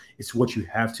that it's what you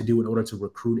have to do in order to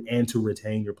recruit and to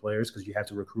retain your players, because you have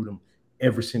to recruit them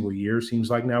every single year, seems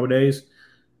like nowadays.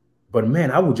 But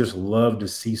man, I would just love to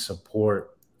see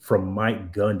support from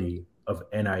Mike Gundy of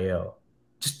NIL,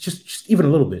 just even a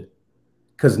little bit,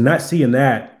 because not seeing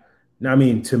that, I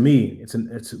mean, to me,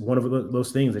 it's one of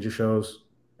those things that just shows,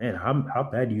 man, how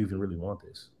bad do you even really want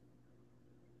this?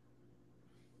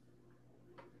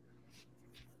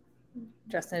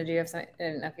 Justin, do you have something? I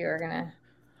didn't know if you were gonna.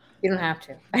 You don't have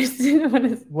to. I just didn't want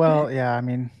to. Well, yeah, I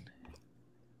mean,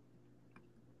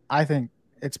 I think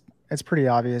it's pretty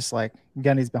obvious. Like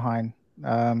Gundy's behind,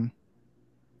 and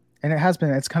it has been.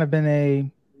 It's kind of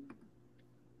been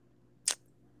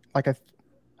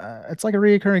it's like a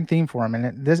reoccurring theme for him,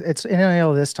 and it's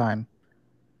NIL this time.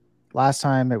 Last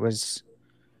time it was,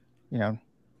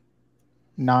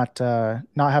 not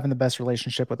having the best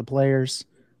relationship with the players,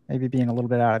 maybe being a little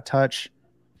bit out of touch.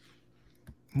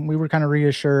 We were kind of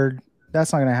reassured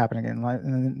that's not going to happen again.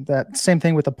 And that same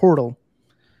thing with the portal.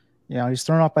 He's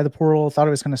thrown off by the portal, thought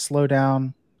it was going to slow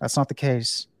down. That's not the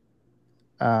case.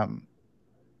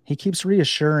 He keeps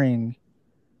reassuring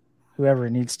whoever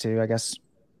he needs to, I guess,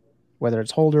 whether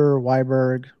it's Holder,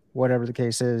 Weiberg, whatever the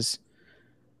case is,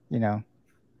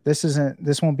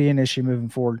 this won't be an issue moving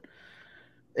forward.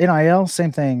 NIL,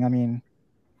 same thing. I mean,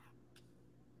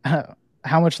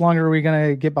 how much longer are we going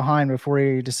to get behind before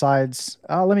he decides,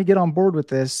 oh, let me get on board with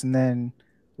this and then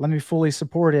let me fully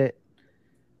support it?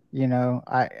 And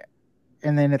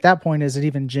then at that point, is it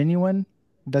even genuine?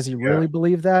 Does he really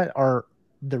believe that? Are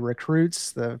the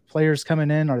recruits, the players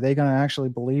coming in, are they going to actually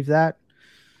believe that?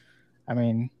 I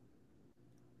mean,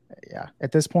 yeah,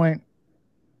 at this point,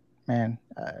 man,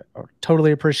 I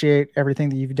totally appreciate everything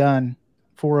that you've done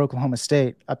for Oklahoma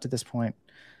State up to this point.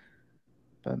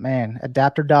 But man,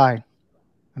 adapt or die.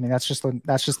 I mean, that's just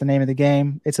the name of the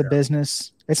game. It's a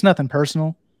business. It's nothing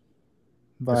personal.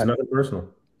 But it's nothing personal.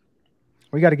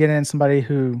 We got to get in somebody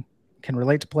who can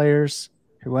relate to players,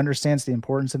 who understands the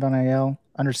importance of NIL,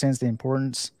 understands the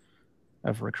importance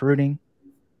of recruiting.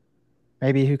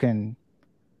 Maybe who can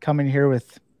come in here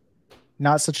with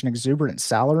not such an exuberant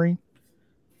salary,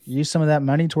 use some of that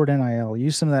money toward NIL,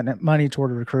 use some of that money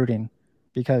toward recruiting,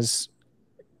 because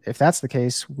if that's the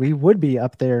case, we would be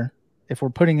up there if we're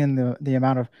putting in the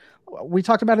amount of, we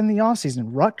talked about in the offseason,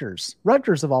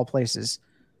 Rutgers of all places,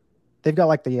 they've got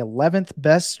like the 11th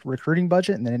best recruiting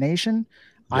budget in the nation.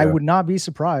 Yeah. I would not be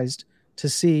surprised to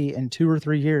see in 2 or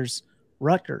 3 years,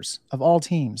 Rutgers of all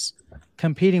teams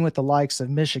competing with the likes of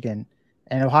Michigan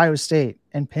and Ohio State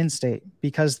and Penn State,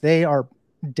 because they are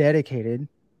dedicated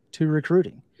to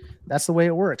recruiting. That's the way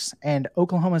it works. And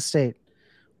Oklahoma State,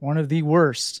 one of the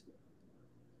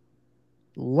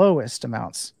lowest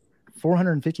amounts,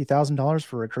 $450,000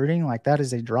 for recruiting. Like, that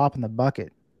is a drop in the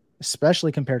bucket,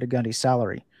 especially compared to Gundy's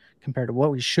salary, compared to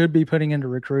what we should be putting into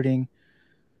recruiting.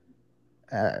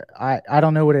 I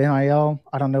don't know what NIL,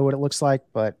 I don't know what it looks like,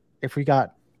 but if we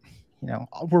got,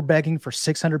 we're begging for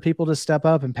 600 people to step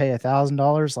up and pay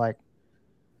 $1,000, like,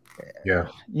 yeah,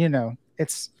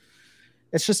 it's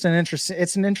just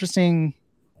an interesting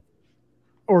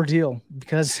ordeal,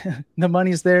 because the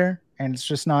money's there and it's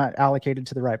just not allocated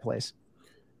to the right place.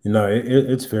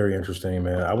 It's very interesting,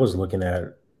 man. I was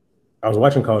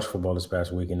watching college football this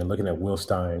past weekend and looking at Will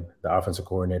Stein, the offensive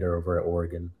coordinator over at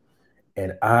Oregon,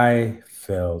 and I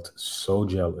felt so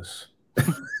jealous.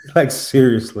 Like,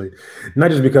 seriously, not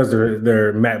just because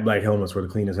their matte black helmets were the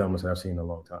cleanest helmets I've seen in a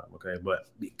long time, okay, but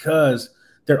because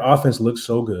their offense looks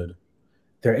so good.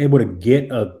 They're able to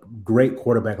get a great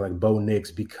quarterback like Bo Nix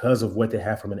because of what they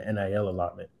have from an NIL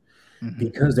allotment. Mm-hmm.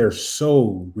 Because they're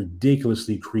so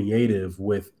ridiculously creative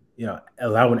with,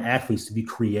 allowing athletes to be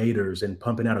creators and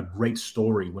pumping out a great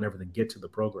story whenever they get to the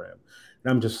program.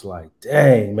 And I'm just like,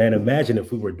 dang, man, imagine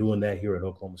if we were doing that here at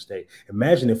Oklahoma State.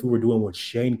 Imagine if we were doing what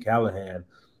Shane Callahan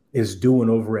is doing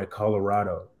over at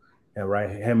Colorado. And right,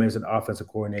 him as an offensive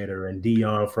coordinator, and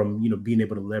Dion from, being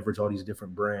able to leverage all these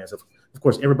different brands. Of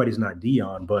course, everybody's not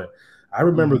Dion, but I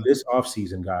remember this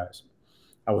offseason, guys,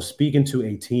 I was speaking to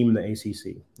a team in the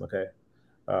ACC, okay?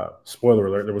 Spoiler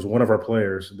alert, there was one of our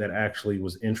players that actually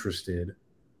was interested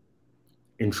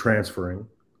in transferring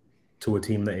to a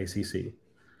team in the ACC.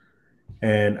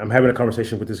 And I'm having a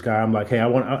conversation with this guy. I'm like, hey,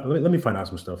 let me find out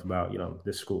some stuff about,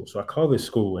 this school. So I called this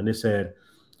school, and they said,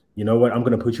 you know what? I'm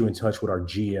going to put you in touch with our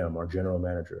GM, our general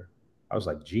manager. I was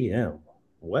like, GM?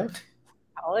 What?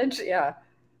 College? Yeah.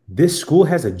 This school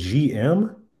has a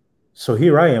GM? So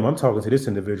here I am. I'm talking to this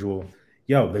individual.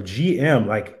 Yo, the GM,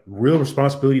 like, real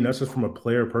responsibility, not just from a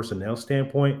player personnel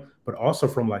standpoint, but also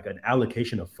from like an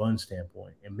allocation of funds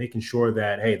standpoint, and making sure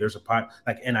that, hey, there's a pot,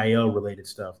 like NIL related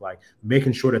stuff, like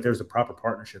making sure that there's the proper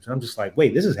partnerships. And I'm just like,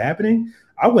 wait, this is happening?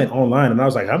 I went online and I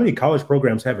was like, how many college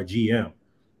programs have a GM?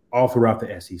 All throughout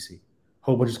the SEC.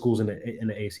 whole bunch of schools in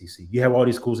the ACC. You have all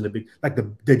these schools in the big, like the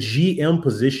GM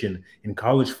position in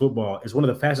college football is one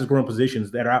of the fastest growing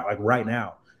positions that are out like right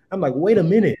now. I'm like, wait a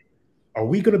minute. Are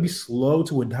we going to be slow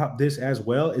to adopt this as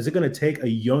well? Is it going to take a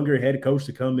younger head coach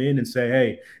to come in and say,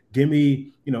 hey, give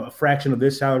me, a fraction of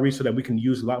this salary so that we can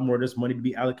use a lot more of this money to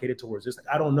be allocated towards this?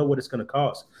 I don't know what it's going to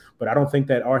cost, but I don't think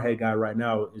that our head guy right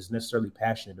now is necessarily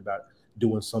passionate about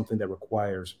doing something that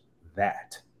requires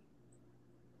that.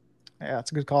 Yeah,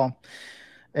 that's a good call.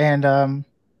 And,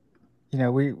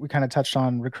 we kind of touched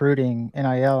on recruiting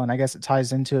NIL, and I guess it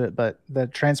ties into it, but the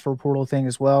transfer portal thing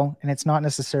as well. And it's not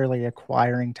necessarily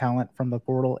acquiring talent from the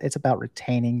portal. It's about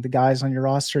retaining the guys on your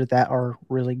roster that are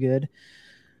really good.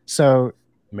 So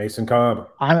Mason Cobb.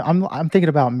 I'm thinking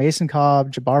about Mason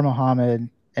Cobb, Jabbar Muhammad,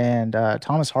 and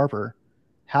Thomas Harper.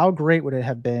 How great would it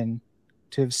have been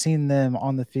to have seen them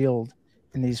on the field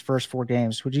in these first 4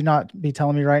 games? Would you not be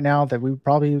telling me right now that we would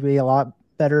probably be a lot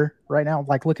better right now?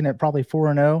 Like looking at probably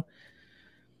 4-0.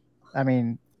 I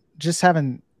mean, just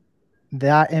having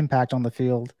that impact on the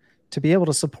field to be able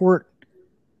to support,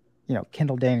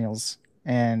 Kendall Daniels,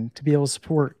 and to be able to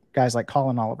support guys like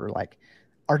Colin Oliver, like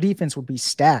our defense would be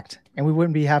stacked and we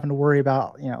wouldn't be having to worry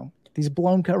about, these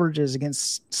blown coverages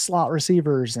against slot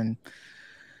receivers and,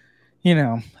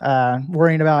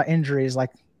 worrying about injuries. Like,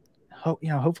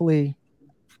 hopefully,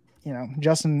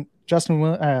 Justin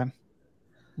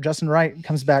Wright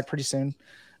comes back pretty soon.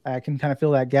 I can kind of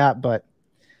fill that gap, but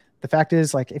the fact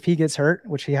is, like, if he gets hurt,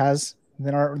 which he has,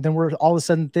 then we're all of a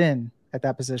sudden thin at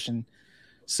that position.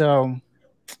 So,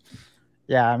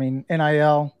 yeah, I mean,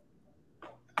 NIL,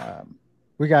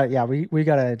 we got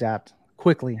to adapt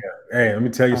quickly. Yeah. Hey, let me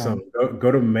tell you something.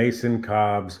 Go to Mason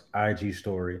Cobb's IG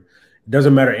story. It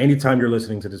doesn't matter anytime you're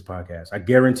listening to this podcast. I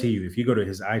guarantee you, if you go to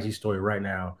his IG story right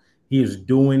now, he is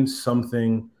doing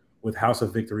something with House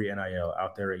of Victory NIL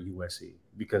out there at USC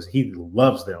because he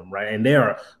loves them, right? And they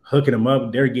are hooking him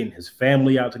up. They're getting his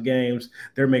family out to games.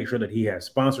 They're making sure that he has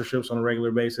sponsorships on a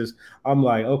regular basis. I'm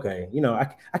like, okay,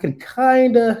 I can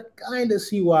kind of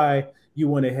see why you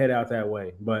want to head out that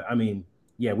way. But I mean,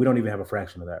 yeah, we don't even have a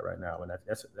fraction of that right now, and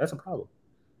that's a problem.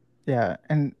 Yeah,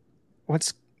 and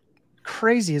what's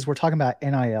crazy is we're talking about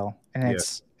NIL, and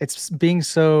it's being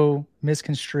so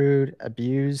misconstrued,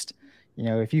 abused.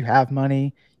 If you have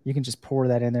money, you can just pour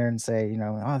that in there and say,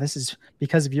 this is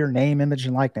because of your name, image,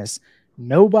 and likeness.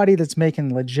 Nobody that's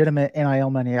making legitimate NIL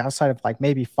money outside of like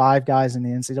maybe 5 guys in the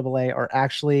NCAA are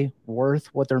actually worth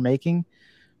what they're making.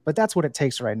 But that's what it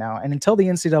takes right now. And until the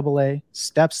NCAA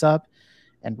steps up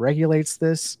and regulates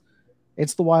this,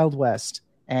 it's the Wild West.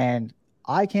 And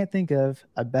I can't think of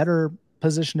a better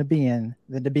position to be in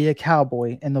than to be a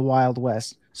cowboy in the Wild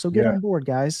West. So get on board,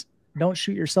 guys. Don't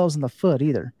shoot yourselves in the foot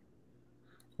either.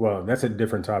 Well, that's a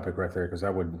different topic right there, because I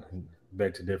would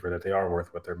beg to differ that they are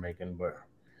worth what they're making, but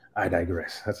I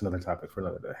digress. That's another topic for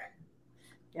another day.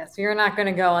 Yeah, so you're not going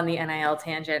to go on the NIL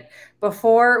tangent.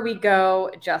 Before we go,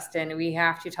 Justin, we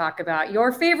have to talk about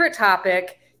your favorite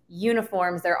topic,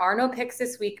 uniforms. There are no picks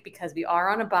this week because we are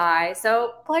on a bye,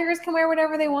 so players can wear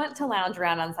whatever they want to lounge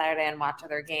around on Saturday and watch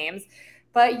other games.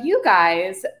 But you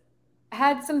guys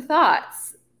had some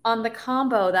thoughts on the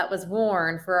combo that was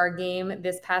worn for our game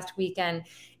this past weekend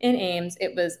in Ames.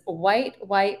 It was white,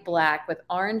 black with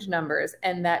orange numbers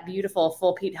and that beautiful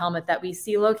full Pete helmet that we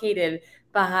see located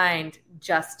behind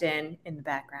Justin in the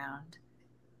background.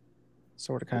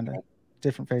 Sort of, kind of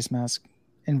different face mask,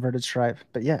 inverted stripe,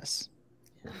 but yes.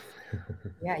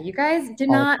 Yeah, you guys did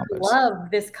not love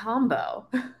this combo.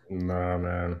 No,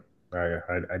 man.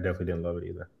 I definitely didn't love it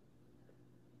either.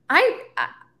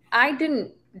 I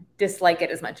didn't dislike it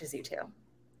as much as you two.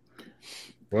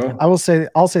 Well, I'll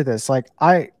say this. Like,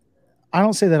 I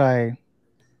don't say that I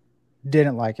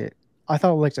didn't like it. I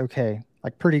thought it looked okay,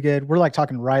 like pretty good. We're like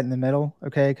talking right in the middle,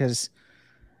 okay? Because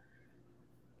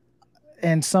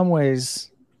in some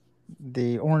ways,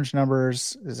 the orange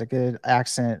numbers is a good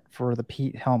accent for the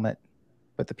Pete helmet,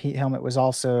 but the Pete helmet was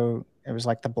also, it was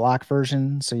like the black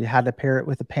version, so you had to pair it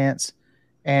with the pants.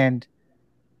 And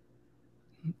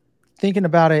thinking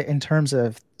about it in terms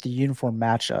of the uniform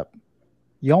matchup,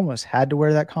 you almost had to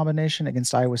wear that combination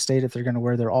against Iowa State if they're going to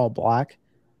wear their all black,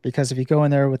 because if you go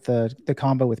in there with the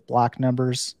combo with black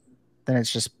numbers, then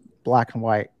it's just black and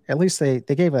white. At least they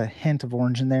gave a hint of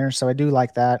orange in there, so I do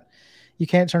like that. You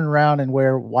can't turn around and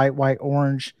wear white,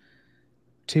 orange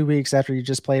 2 weeks after you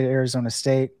just played at Arizona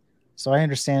State. So I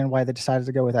understand why they decided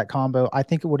to go with that combo. I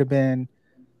think it would have been,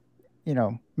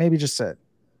 maybe just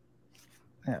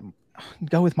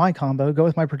go with my combo, go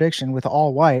with my prediction with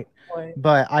all white,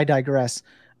 but I digress.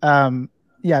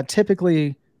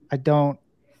 Typically I don't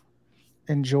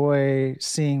enjoy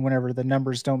seeing whenever the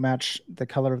numbers don't match the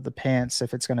color of the pants,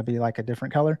 if it's going to be like a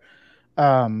different color.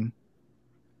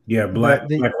 Yeah, black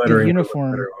the lettering.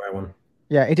 uniform. On that one.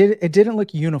 Yeah, it didn't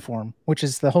look uniform, which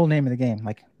is the whole name of the game.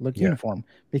 Like, look uniform,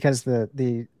 because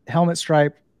the helmet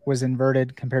stripe was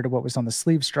inverted compared to what was on the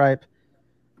sleeve stripe.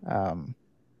 And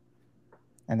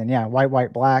then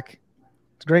white, black.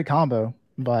 It's a great combo,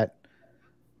 but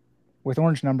with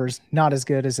orange numbers, not as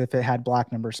good as if it had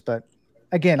black numbers. But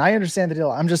again, I understand the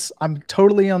deal. I'm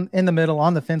totally in the middle,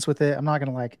 on the fence with it. I'm not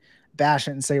gonna like bash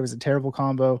it and say it was a terrible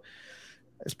combo.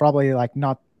 It's probably like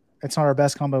it's not our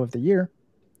best combo of the year,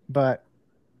 but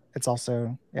it's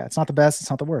also, it's not the best. It's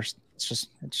not the worst. It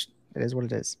is what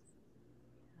it is.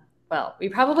 Well, we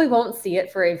probably won't see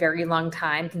it for a very long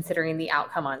time, considering the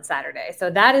outcome on Saturday.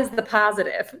 So that is the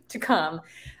positive to come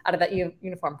out of that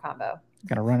uniform combo.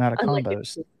 Gonna run out of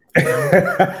combos. Hey,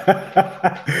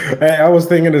 I was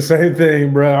thinking the same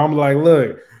thing, bro. I'm like,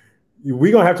 look,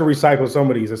 we're gonna have to recycle some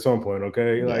of these at some point,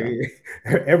 okay? Like,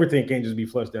 everything can't just be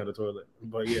flushed down the toilet.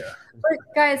 But but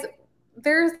guys,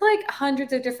 there's like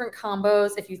hundreds of different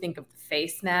combos if you think of the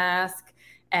face mask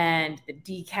and the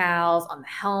decals on the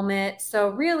helmet. So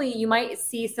really, you might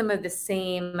see some of the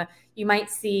same. You might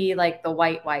see like the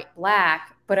white,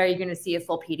 black, but are you going to see a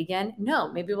full Pete again? No.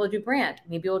 Maybe we'll do brand.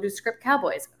 Maybe we'll do script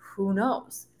Cowboys. Who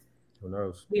knows? Who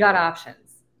knows? We got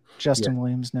options. Justin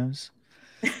Williams knows.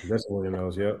 Justin Williams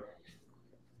knows, yep.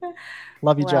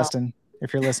 Love you, Justin,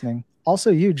 if you're listening. Also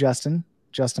you, Justin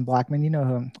Blackman, you know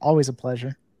him. Always a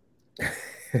pleasure.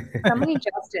 How many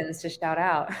Justins to shout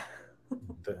out?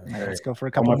 Let's go for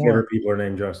a couple more. All my favorite people are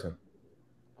named Justin.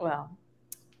 Well,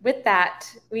 with that,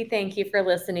 we thank you for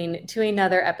listening to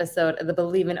another episode of the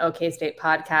Believe in OK State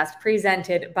podcast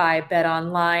presented by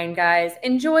BetOnline. Guys,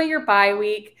 enjoy your bye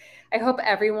week. I hope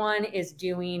everyone is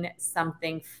doing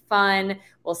something fun.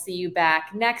 We'll see you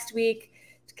back next week,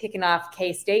 kicking off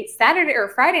K-State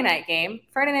Friday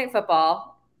night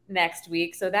football next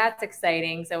week. So that's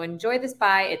exciting. So enjoy this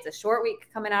bye. It's a short week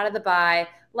coming out of the bye.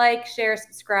 Like, share,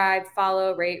 subscribe,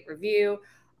 follow, rate, review,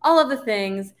 all of the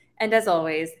things. And as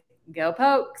always, go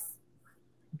Pokes.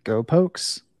 Go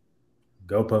Pokes.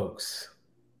 Go Pokes.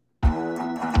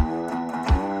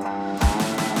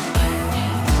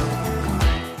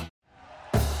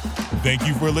 Thank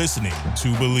you for listening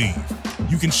to Believe.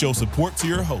 You can show support to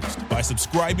your host by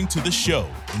subscribing to the show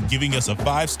and giving us a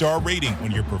 5-star rating on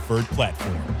your preferred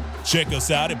platform. Check us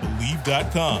out at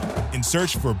Believe.com and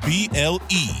search for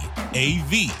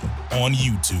BLEAV on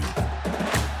YouTube.